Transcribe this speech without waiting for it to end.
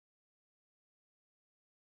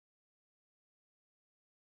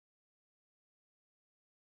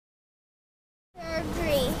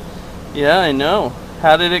surgery. Yeah, I know.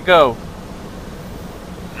 How did it go?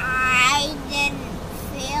 I didn't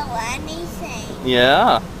feel anything.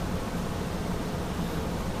 Yeah.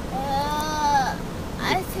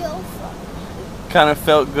 I feel funny. Kind of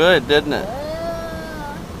felt good, didn't it?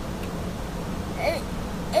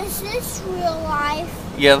 Is this real life?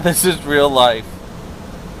 Yeah, this is real life.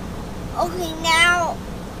 Okay, now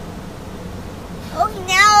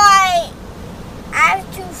I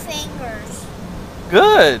have 2 fingers.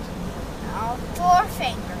 Good. No, 4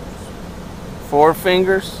 fingers. 4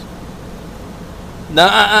 fingers?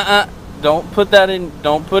 No, Don't put that in.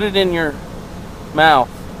 Don't put it in your mouth.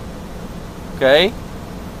 Okay?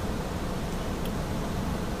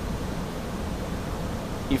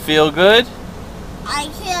 You feel good? I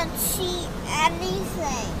can't see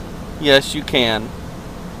anything. Yes, you can.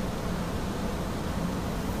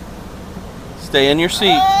 Stay in your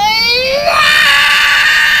seat.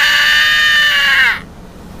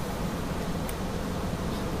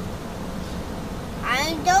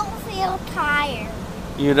 I don't feel tired.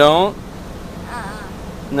 You don't?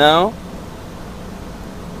 No?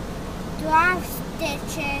 Do I have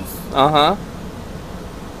stitches? Uh-huh.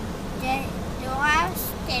 Do I have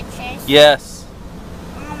stitches? Yes.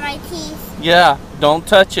 On my teeth? Yeah. Don't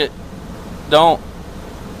touch it. Don't.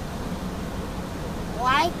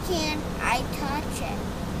 Why can't I touch it?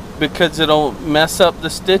 Because it'll mess up the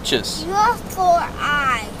stitches. You have 4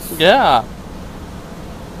 eyes. Yeah.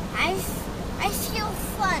 I feel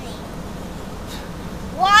funny.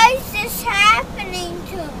 Why is this happening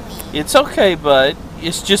to me? It's okay, bud.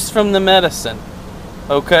 It's just from the medicine.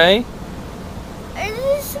 Okay? Is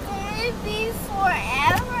this going to be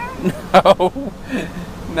forever? No.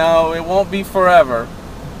 No, it won't be forever.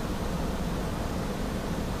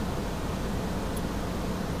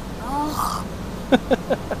 Oh.